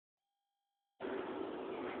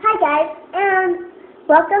guys, and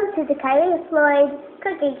welcome to the Kylie Floyd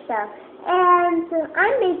cooking show. And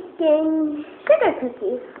I'm making sugar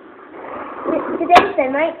cookies. Today's the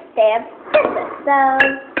 9th day of Christmas. So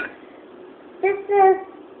this is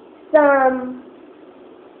some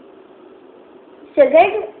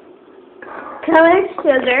colored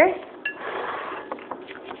sugar.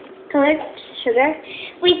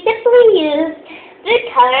 We simply used food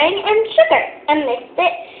coloring and sugar and mixed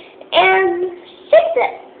it and shaped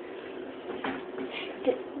it.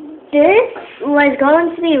 This was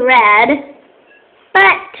going to be red,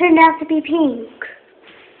 but turned out to be pink.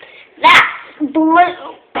 That's blue.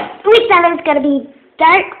 We thought it was going to be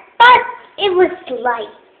dark, but it was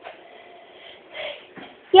light.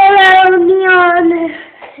 Yellow, neon,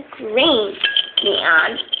 green,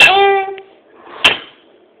 neon, and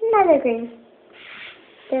another green.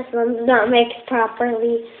 This one's not mixed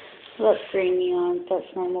properly. That's green neon.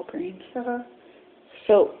 That's normal green.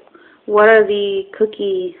 So, what are the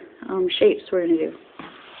cookie shapes we're going to do?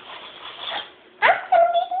 I'm going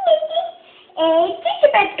to be making a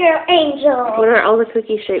gingerbread girl angel. What are all the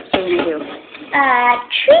cookie shapes we're going to do?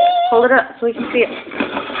 Tree. Hold it up so we can see it.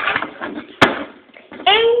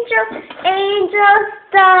 Angel, angel,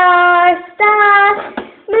 star, star,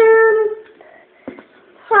 moon,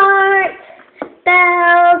 heart,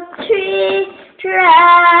 bell, tree,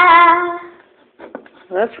 giraffe.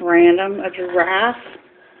 Well, that's random. A giraffe?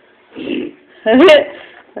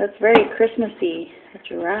 That's very Christmassy. A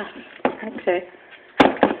giraffe. Okay.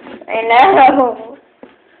 I know.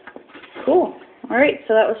 Cool. Alright,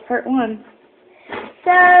 so that was part 1.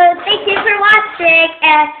 So, thank you for watching,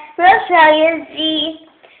 and we'll show you the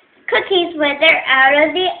cookies when they're out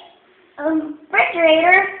of the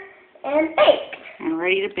refrigerator and baked. And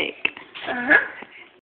ready to bake. Uh-huh.